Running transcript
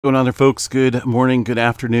What's going on there, folks? Good morning, good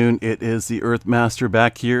afternoon. It is the Earthmaster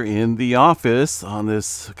back here in the office on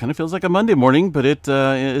this, kind of feels like a Monday morning, but it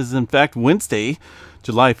is in fact Wednesday,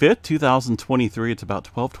 July 5th, 2023. It's about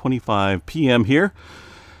 12:25 p.m. here.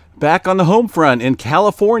 Back on the home front in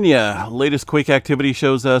California. Latest quake activity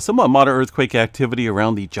shows somewhat moderate earthquake activity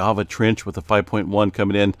around the Java Trench with a 5.1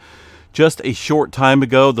 coming in just a short time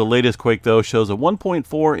ago. The latest quake, though, shows a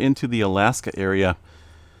 1.4 into the Alaska area.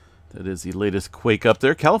 That is the latest quake up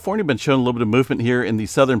there. California been showing a little bit of movement here in the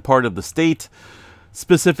southern part of the state,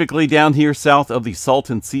 specifically down here south of the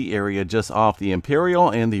Salton Sea area, just off the Imperial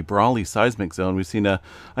and the Brawley seismic zone. We've seen a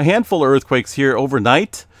handful of earthquakes here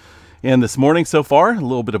overnight and this morning so far. A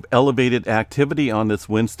little bit of elevated activity on this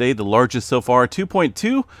Wednesday. The largest so far,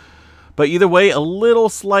 2.2. But either way, a little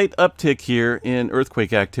slight uptick here in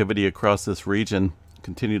earthquake activity across this region.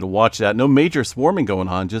 Continue to watch that. No major swarming going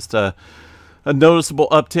on, just a noticeable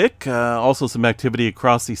uptick. Also some activity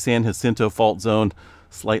across the San Jacinto fault zone.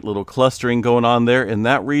 Slight little clustering going on there in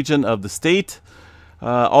that region of the state.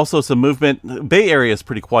 Also some movement. Bay Area is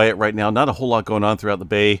pretty quiet right now. Not a whole lot going on throughout the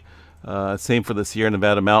Bay. Same for the Sierra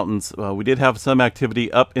Nevada mountains. We did have some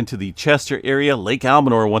activity up into the Chester area. Lake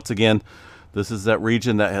Almanor once again. This is that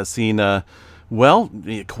region that has seen, well,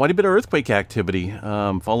 quite a bit of earthquake activity.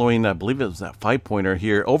 Following, I believe it was that 5-pointer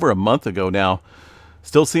here over a month ago now.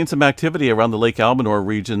 Still seeing some activity around the Lake Almanor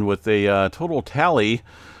region with a total tally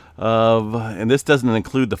of, and this doesn't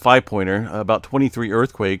include the 5-pointer, about 23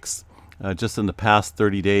 earthquakes just in the past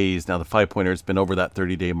 30 days. Now the 5-pointer has been over that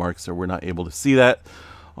 30-day mark, so we're not able to see that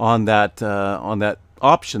on that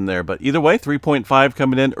option there. But either way, 3.5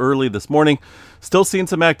 coming in early this morning. Still seeing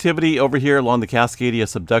some activity over here along the Cascadia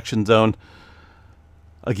subduction zone.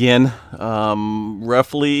 Again,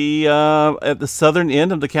 roughly at the southern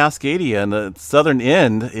end of the Cascadia, and the southern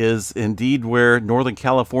end is indeed where Northern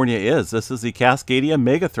California is. This is the Cascadia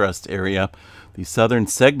megathrust area, the southern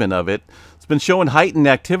segment of it. It's been showing heightened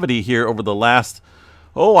activity here over the last,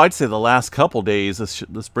 I'd say the last couple days.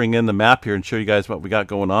 Let's bring in the map here and show you guys what we got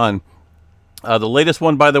going on. The latest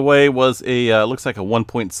one, by the way, was a looks like a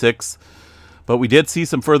 1.6. But we did see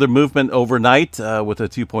some further movement overnight with a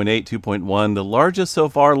 2.8, 2.1. The largest so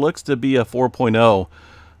far looks to be a 4.0.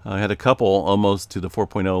 I had a couple almost to the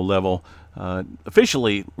 4.0 level.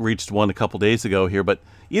 Officially reached one a couple days ago here. But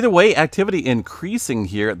either way, activity increasing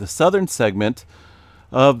here at the southern segment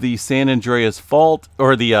of the San Andreas Fault,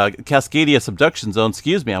 or the Cascadia subduction zone.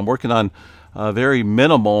 Excuse me, I'm working on very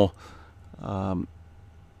minimal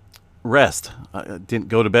rest. I didn't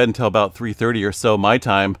go to bed until about 3:30 or so my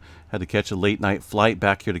time. Had to catch a late night flight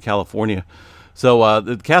back here to California. So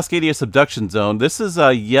the Cascadia subduction zone, this is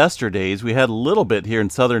yesterday's. We had a little bit here in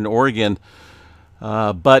southern Oregon.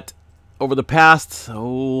 But over the past,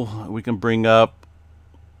 we can bring up,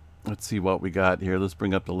 let's see what we got here. Let's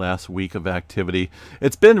bring up the last week of activity.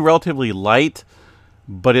 It's been relatively light,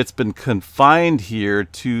 but it's been confined here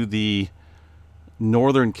to the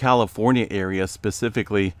Northern California area,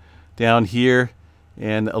 specifically down here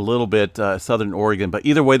and a little bit southern Oregon. But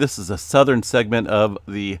either way, this is a southern segment of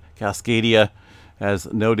the Cascadia,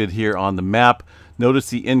 as noted here on the map. Notice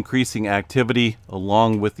the increasing activity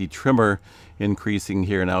along with the tremor increasing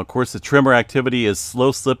here. Now, of course, the tremor activity is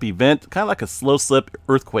slow slip event, kind of like a slow slip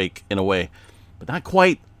earthquake in a way, but not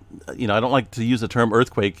quite. I don't like to use the term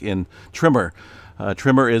earthquake in tremor.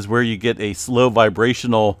 Tremor is where you get a slow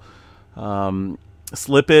vibrational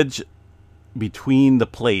slippage between the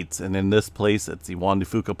plates, and in this place it's the Juan de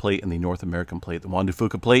Fuca plate and the North American plate. The Juan de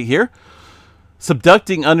Fuca plate here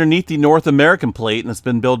subducting underneath the North American plate, and it's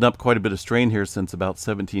been building up quite a bit of strain here since about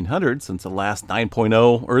 1700, since the last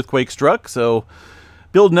 9.0 earthquake struck. So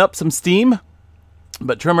building up some steam,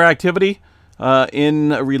 but tremor activity in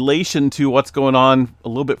relation to what's going on a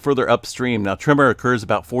little bit further upstream. Now, tremor occurs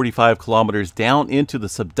about 45 kilometers down into the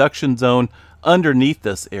subduction zone underneath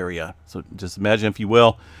this area. So just imagine, if you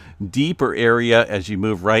will, deeper area as you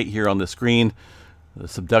move right here on the screen. The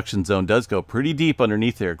subduction zone does go pretty deep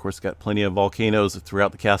underneath there. Of course, got plenty of volcanoes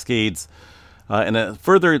throughout the Cascades. And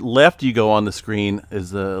further left you go on the screen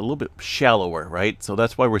is a little bit shallower, right? So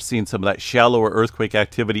that's why we're seeing some of that shallower earthquake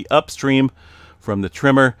activity upstream from the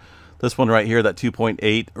tremor. This one right here, that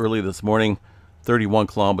 2.8 early this morning, 31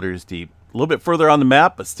 kilometers deep. A little bit further on the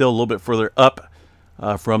map, but still a little bit further up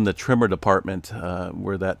from the tremor department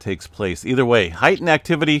where that takes place. Either way, heightened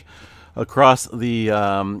activity across the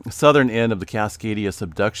southern end of the Cascadia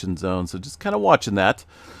subduction zone. So just kind of watching that.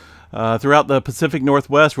 Throughout the Pacific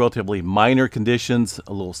Northwest, relatively minor conditions.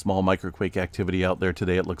 A little small microquake activity out there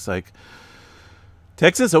today, it looks like.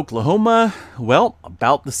 Texas, Oklahoma, well,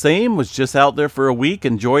 about the same. Was just out there for a week,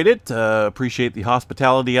 enjoyed it. Appreciate the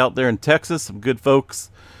hospitality out there in Texas. Some good folks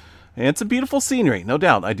And some beautiful scenery, no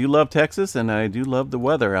doubt. I do love Texas, and I do love the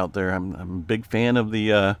weather out there. I'm a big fan of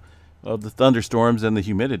the thunderstorms and the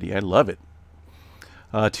humidity. I love it.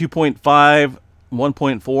 2.5,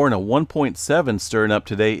 1.4, and a 1.7 stirring up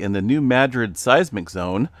today in the New Madrid seismic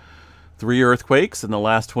zone. 3 earthquakes in the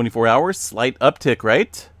last 24 hours. Slight uptick,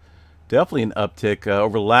 right? Definitely an uptick.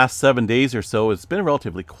 Over the last 7 days or so, it's been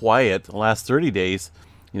relatively quiet. The last 30 days,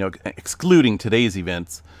 excluding today's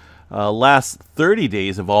events. Last 30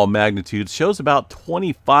 days of all magnitudes shows about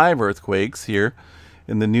 25 earthquakes here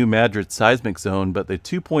in the New Madrid seismic zone, but the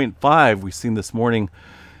 2.5 we've seen this morning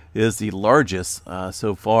is the largest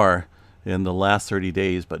so far in the last 30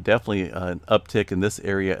 days, but definitely an uptick in this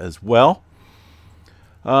area as well.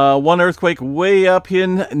 One earthquake way up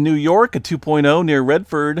in New York, a 2.0 near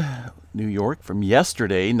Redford, New York from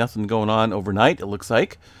yesterday. Nothing going on overnight, it looks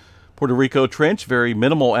like. Puerto Rico Trench, very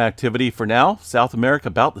minimal activity for now. South America,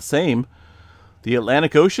 about the same. The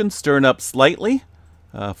Atlantic Ocean stirring up slightly.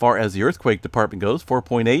 Far as the earthquake department goes,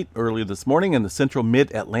 4.8 earlier this morning. And the central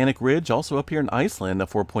mid-Atlantic ridge, also up here in Iceland, a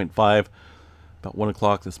 4.5, about 1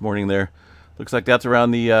 o'clock this morning there. Looks like that's around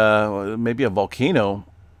the, maybe a volcano.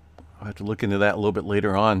 I'll have to look into that a little bit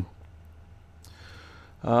later on.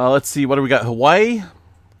 Let's see, what do we got? Hawaii,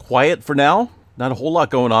 quiet for now. Not a whole lot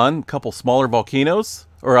going on. A couple smaller volcanoes.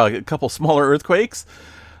 Or a couple smaller earthquakes.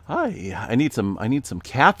 I need some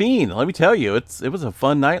caffeine. Let me tell you, it was a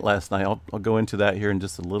fun night last night. I'll go into that here in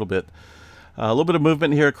just a little bit. A little bit of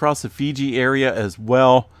movement here across the Fiji area as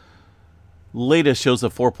well. Latest shows a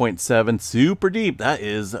 4.7, super deep. That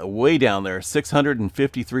is way down there,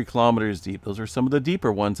 653 kilometers deep. Those are some of the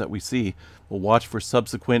deeper ones that we see. We'll watch for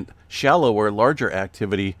subsequent shallower, larger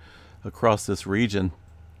activity across this region.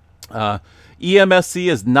 EMSC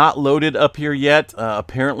is not loaded up here yet.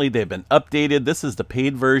 Apparently they've been updated. This is the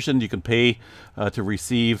paid version. You can pay to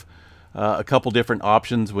receive a couple different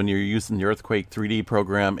options when you're using the Earthquake 3D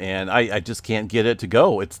program, and I just can't get it to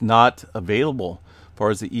go. It's not available as far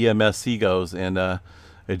as the EMSC goes, and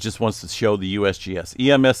it just wants to show the USGS.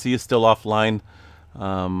 EMSC is still offline,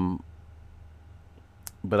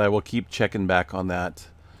 but I will keep checking back on that.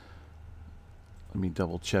 Let me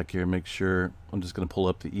double check here, make sure. I'm just going to pull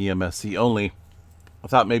up the EMSC only. I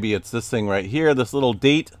thought maybe it's this thing right here, this little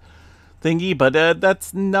date thingy, but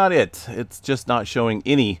that's not it. It's just not showing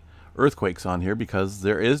any earthquakes on here because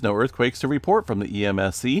there is no earthquakes to report from the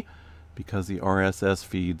EMSC because the RSS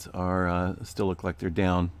feeds are still look like they're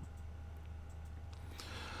down.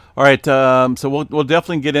 All right, so we'll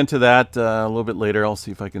definitely get into that a little bit later. I'll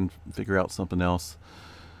see if I can figure out something else.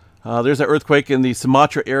 There's an earthquake in the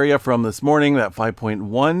Sumatra area from this morning, that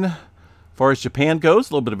 5.1. As far as Japan goes,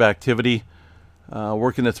 a little bit of activity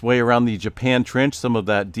working its way around the Japan Trench. Some of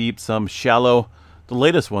that deep, some shallow. The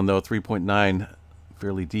latest one, though, 3.9,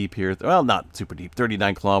 fairly deep here. Well, not super deep,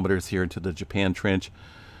 39 kilometers here into the Japan Trench.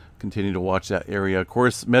 Continue to watch that area. Of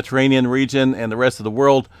course, Mediterranean region and the rest of the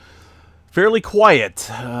world, fairly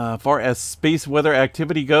quiet. As far as space weather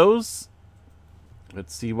activity goes,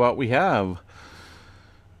 let's see what we have.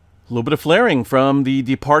 A little bit of flaring from the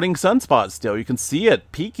departing sunspot still. You can see it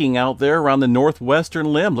peeking out there around the northwestern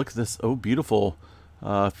limb. Look at this, oh, beautiful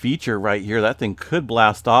feature right here. That thing could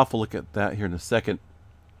blast off. We'll look at that here in a second.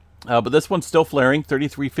 But this one's still flaring,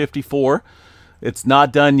 3354. It's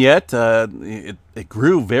not done yet. It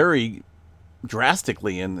grew very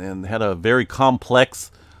drastically and had a very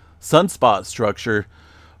complex sunspot structure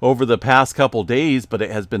over the past couple days, but it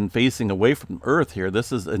has been facing away from Earth here.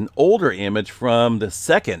 This is an older image from the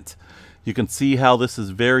 2nd. You can see how this is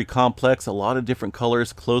very complex, a lot of different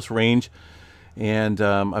colors, close range, and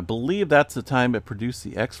I believe that's the time it produced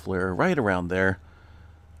the X flare, right around there.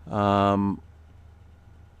 What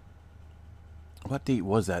date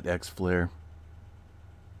was that X flare?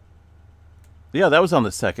 Yeah, that was on the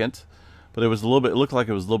 2nd. But it was a little bit, it looked like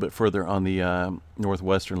it was a little bit further on the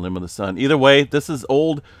northwestern limb of the sun. Either way, this is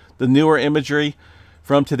old. The newer imagery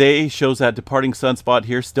from today shows that departing sunspot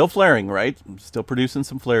here, still flaring, right? Still producing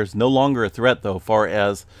some flares. No longer a threat, though, far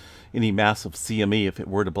as any massive CME, if it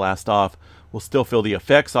were to blast off. We'll still feel the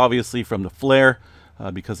effects, obviously, from the flare,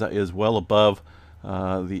 because that is well above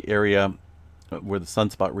the area where the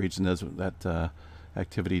sunspot region is. That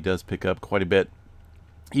activity does pick up quite a bit,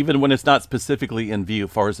 even when it's not specifically in view as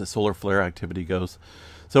far as the solar flare activity goes.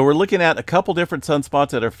 So we're looking at a couple different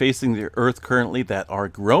sunspots that are facing the Earth currently that are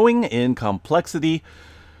growing in complexity.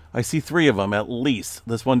 I see 3 of them at least.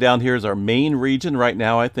 This one down here is our main region right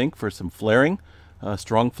now, I think, for some flaring.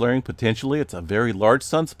 Strong flaring potentially. It's a very large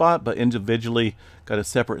sunspot, but individually got a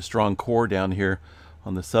separate strong core down here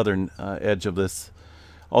on the southern edge of this.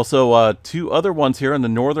 Also, 2 other ones here in the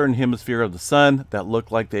northern hemisphere of the sun that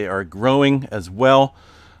look like they are growing as well.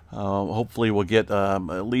 Hopefully we'll get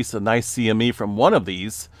at least a nice CME from one of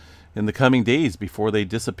these in the coming days before they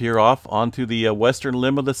disappear off onto the western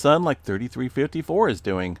limb of the sun like 3354 is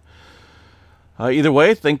doing. Either way,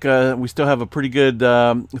 I think we still have a pretty good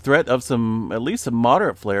threat of at least some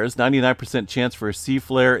moderate flares. 99% chance for a C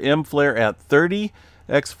flare, M flare at 30,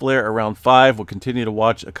 X flare around 5. We'll continue to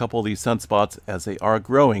watch a couple of these sunspots as they are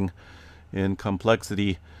growing in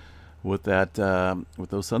complexity with that with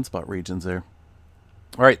those sunspot regions there.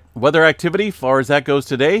 All right, weather activity, as far as that goes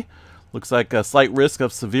today, looks like a slight risk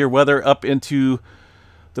of severe weather up into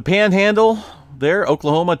the Panhandle there,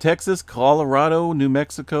 Oklahoma, Texas, Colorado, New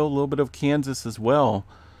Mexico, a little bit of Kansas as well.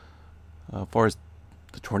 As far as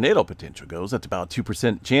the tornado potential goes, that's about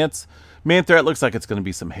 2% chance. Main threat looks like it's going to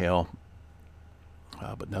be some hail,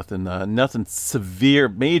 but nothing severe,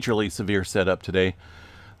 majorly severe setup today.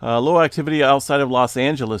 Low activity outside of Los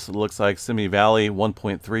Angeles. It looks like Simi Valley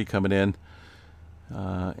 1.3 coming in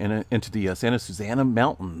and into the Santa Susana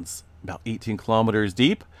Mountains, about 18 kilometers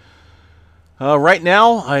deep. Right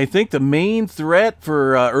now, I think the main threat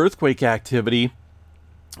for earthquake activity,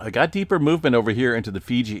 I got deeper movement over here into the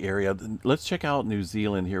Fiji area. Let's check out New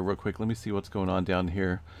Zealand here real quick. Let me see what's going on down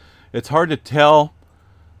here. It's hard to tell.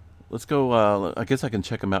 Let's go, I guess I can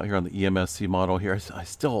check them out here on the EMSC model here. I'm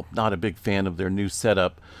still not a big fan of their new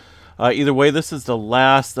setup. Either way, this is the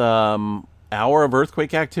last hour of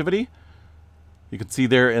earthquake activity. You can see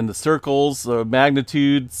there in the circles,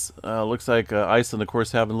 magnitudes. Looks like Iceland, of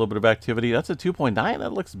course, having a little bit of activity. That's a 2.9.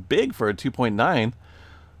 That looks big for a 2.9.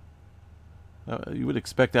 You would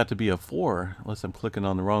expect that to be a 4, unless I'm clicking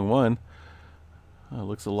on the wrong one.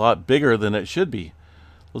 Looks a lot bigger than it should be.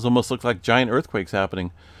 Those almost look like giant earthquakes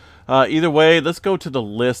happening. Either way, let's go to the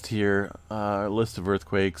list here, list of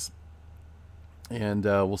earthquakes, and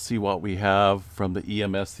we'll see what we have from the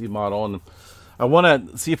EMSC model. And I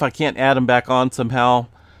want to see if I can't add them back on somehow.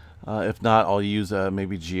 If not, I'll use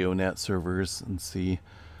maybe GeoNet servers and see.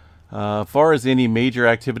 As far as any major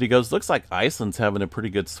activity goes, looks like Iceland's having a pretty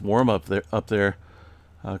good swarm up there.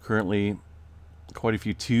 Currently, quite a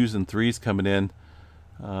few 2s and 3s coming in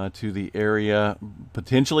to the area.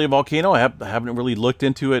 Potentially a volcano. I haven't really looked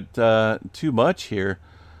into it too much here.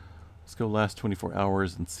 Let's go last 24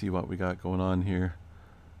 hours and see what we got going on here.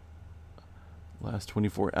 Last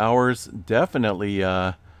 24 hours, definitely.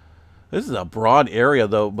 This is a broad area,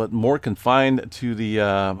 though, but more confined to the,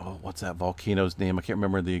 what's that volcano's name? I can't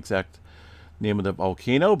remember the exact name of the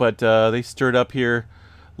volcano, but they stirred up here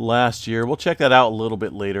last year. We'll check that out a little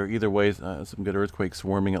bit later. Either way, some good earthquake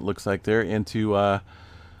swarming, it looks like there, into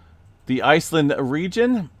the Iceland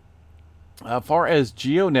region. As far as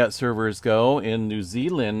GeoNet servers go in New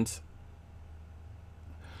Zealand,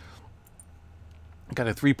 got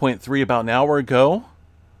a 3.3 about an hour ago.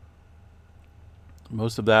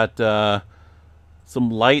 Most of that, some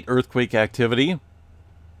light earthquake activity.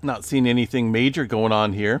 Not seeing anything major going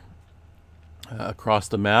on here across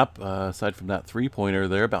the map, aside from that 3-pointer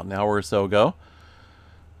there about an hour or so ago.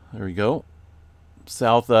 There we go.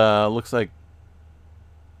 South, looks like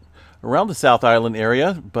around the South Island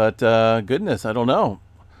area, but goodness, I don't know.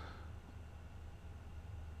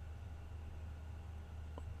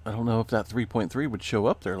 I don't know if that 3.3 would show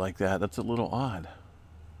up there like that. That's a little odd.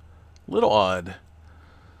 Little odd.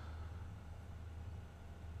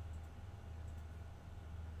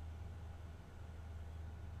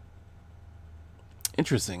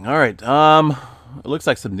 Interesting. All right. It looks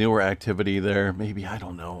like some newer activity there. Maybe, I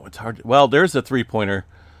don't know. It's hard. Well, there's a 3-pointer.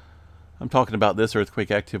 I'm talking about this earthquake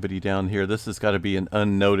activity down here. This has got to be an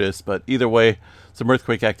unnoticed, but either way, some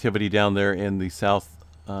earthquake activity down there in the South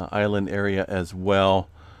Island area as well.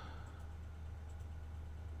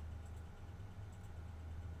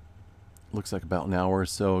 Looks like about an hour or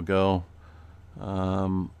so ago.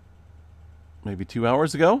 Maybe 2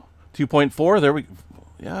 hours ago. 2.4. There we.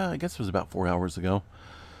 Yeah, I guess it was about 4 hours ago.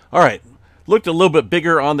 All right. Looked a little bit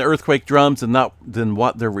bigger on the earthquake drums than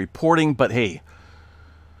what they're reporting, but hey.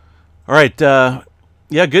 All right.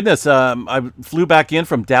 Yeah, goodness. I flew back in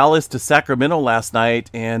from Dallas to Sacramento last night,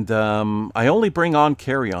 and I only bring on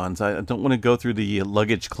carry-ons. I don't want to go through the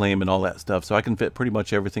luggage claim and all that stuff, so I can fit pretty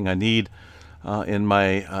much everything I need in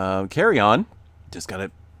my carry-on. Just got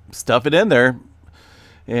to stuff it in there.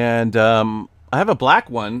 And I have a black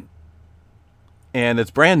one, and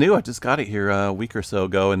it's brand new. I just got it here a week or so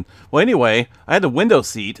ago. And well, anyway, I had the window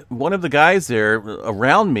seat. One of the guys there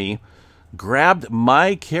around me grabbed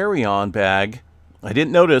my carry-on bag. I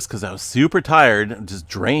didn't notice because I was super tired, just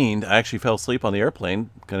drained. I actually fell asleep on the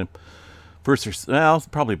airplane. Kind of well,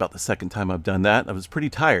 probably about the second time I've done that. I was pretty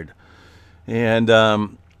tired. And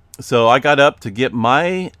so I got up to get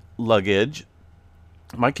my luggage,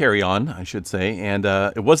 my carry-on, I should say, and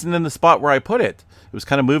it wasn't in the spot where I put it. It was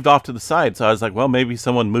kind of moved off to the side, so I was like, well, maybe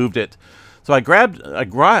someone moved it. So I grabbed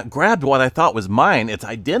what I thought was mine. It's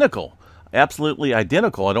identical, absolutely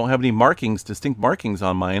identical. I don't have any markings, distinct markings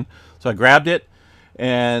on mine. So I grabbed it,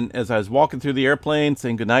 and as I was walking through the airplane,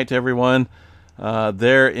 saying goodnight to everyone,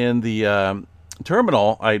 there in the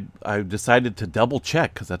terminal, I decided to double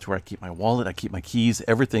check, because that's where I keep my wallet, I keep my keys,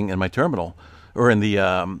 everything in my terminal, or in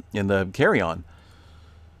the carry-on.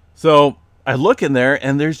 So I look in there,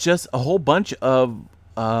 and there's just a whole bunch of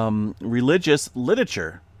religious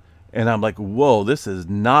literature. And I'm like, whoa, this is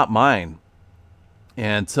not mine.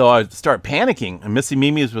 And so I start panicking. And Missy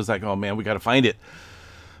Mimi's was like, oh, man, we got to find it.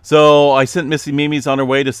 So I sent Missy Mimi's on her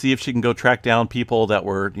way to see if she can go track down people that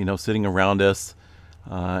were, sitting around us,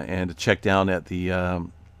 and to check down at the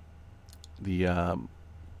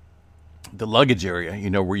luggage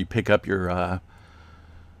area, where you pick up your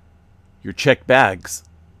checked bags.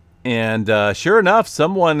 And sure enough,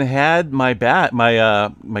 someone had my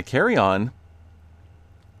my carry-on,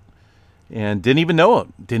 and didn't even know it,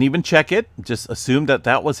 didn't even check it, just assumed that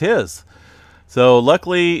that was his. So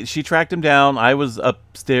luckily, she tracked him down. I was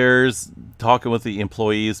upstairs talking with the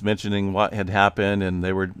employees, mentioning what had happened, and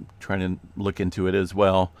they were trying to look into it as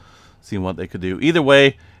well, seeing what they could do. Either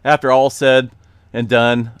way, after all said and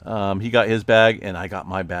done, he got his bag, and I got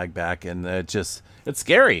my bag back, and it's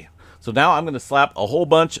scary. So now I'm going to slap a whole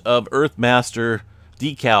bunch of Earthmaster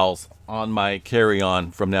decals on my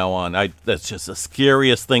carry-on from now on. That's just the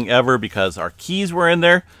scariest thing ever, because our keys were in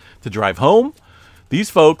there to drive home. These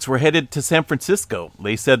folks were headed to San Francisco.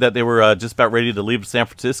 They said that they were just about ready to leave San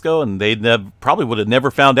Francisco, and they probably would have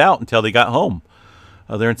never found out until they got home.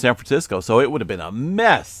 They're in San Francisco, so it would have been a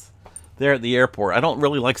mess there at the airport. I don't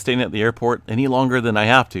really like staying at the airport any longer than I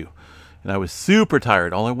have to. And I was super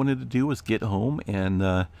tired. All I wanted to do was get home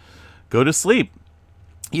and go to sleep.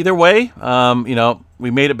 Either way,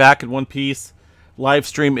 we made it back in one piece. Live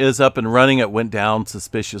stream is up and running. It went down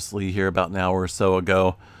suspiciously here about an hour or so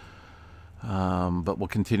ago. But we'll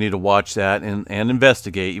continue to watch that and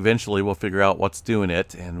investigate. Eventually, we'll figure out what's doing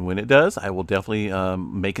it. And when it does, I will definitely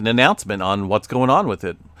make an announcement on what's going on with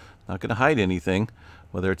it. Not going to hide anything.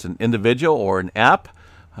 Whether it's an individual or an app,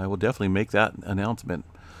 I will definitely make that announcement.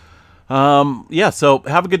 Yeah, so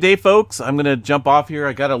have a good day, folks. I'm going to jump off here.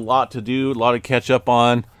 I got a lot to do, a lot to catch up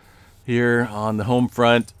on here on the home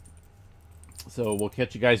front. So we'll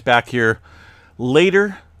catch you guys back here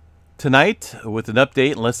later tonight with an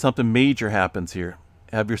update, unless something major happens here.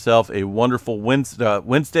 Have yourself a wonderful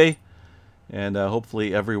Wednesday, and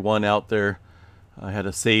hopefully everyone out there had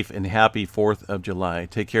a safe and happy 4th of July.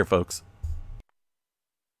 Take care, folks.